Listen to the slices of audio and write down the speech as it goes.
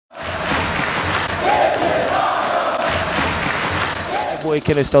boy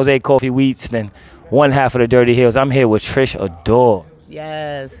Killer Stones, A Coffee Wheats, and one half of the Dirty Heelz. I'm here with Trish Adora.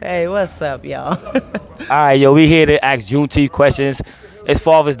 Yes. Hey, what's up, y'all? All right, yo, we here to ask Juneteenth questions. It's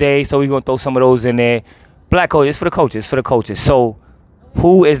Father's Day, so we're going to throw some of those in there. Black coach, it's for the coaches, So,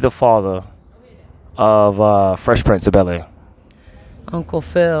 who is the father of Fresh Prince of Bel-Air? Uncle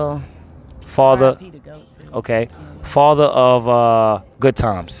Phil. Father, okay. Father of Good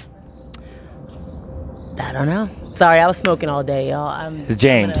Times. I don't know. Sorry, I was smoking all day, y'all. It's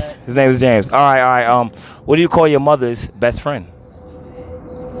James. His name is James. All right. What do you call your mother's best friend?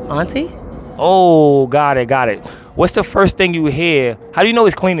 Auntie? Oh, got it. What's the first thing you hear? How do you know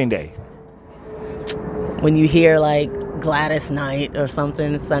it's cleaning day? When you hear like Gladys Knight or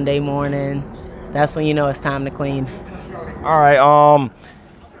something Sunday morning, that's when you know it's time to clean. All right.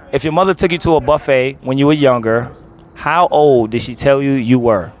 If your mother took you to a buffet when you were younger, how old did she tell you you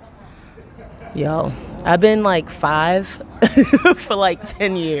were? Yo, I've been like 5 for like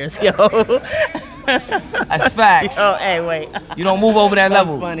 10 years, yo. That's facts. Oh, hey, wait. You don't move over that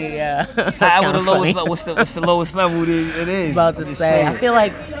level. That's funny, yeah. That's How, the funny. what's the lowest level it is? About to say, I feel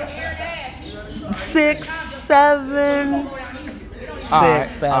like 6, 7. 6, All right,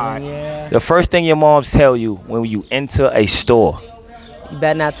 7, yeah. The first thing your moms tell you when you enter a store. You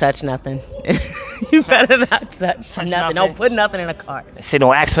better not touch nothing. You better not touch nothing. Don't put nothing in a cart. Say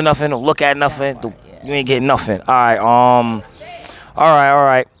don't ask for nothing, don't look at nothing. You ain't getting nothing. All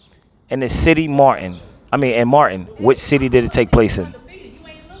right. In the city in Martin, which city did it take place in?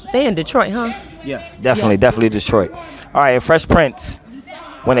 They in Detroit, huh? Yes. Definitely Detroit. All right, in Fresh Prince,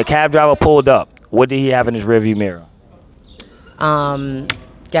 when the cab driver pulled up, what did he have in his rearview mirror?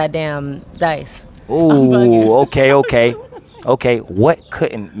 Goddamn dice. Ooh, okay. What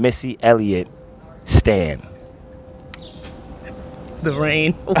couldn't Missy Elliott stand? The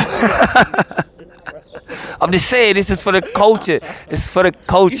rain. I'm just saying, this is for the culture.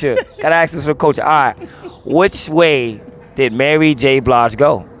 Gotta ask this for the culture. All right. Which way did Mary J. Blige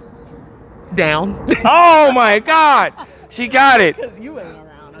go? Down. Oh, my God. She got it. Because you ain't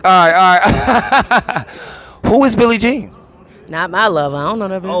around. All right. Who is Billie Jean? Not my lover. I don't know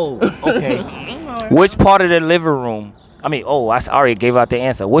that bitch. Oh, okay. Which part of the living room? I already gave out the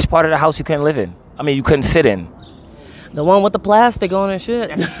answer. Which part of the house you couldn't live in? You couldn't sit in. The one with the plastic on and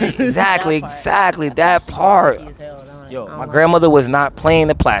shit. Exactly. That part. Yo, my grandmother was not playing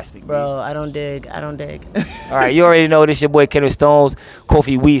the plastic. Bro, I don't dig. All right, you already know this your boy Killer Stones,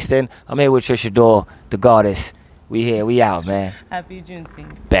 Kofi Weaston. I'm here with Trish Adora, the goddess. We here, we out, man. Happy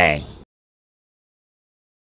Juneteenth. Bang.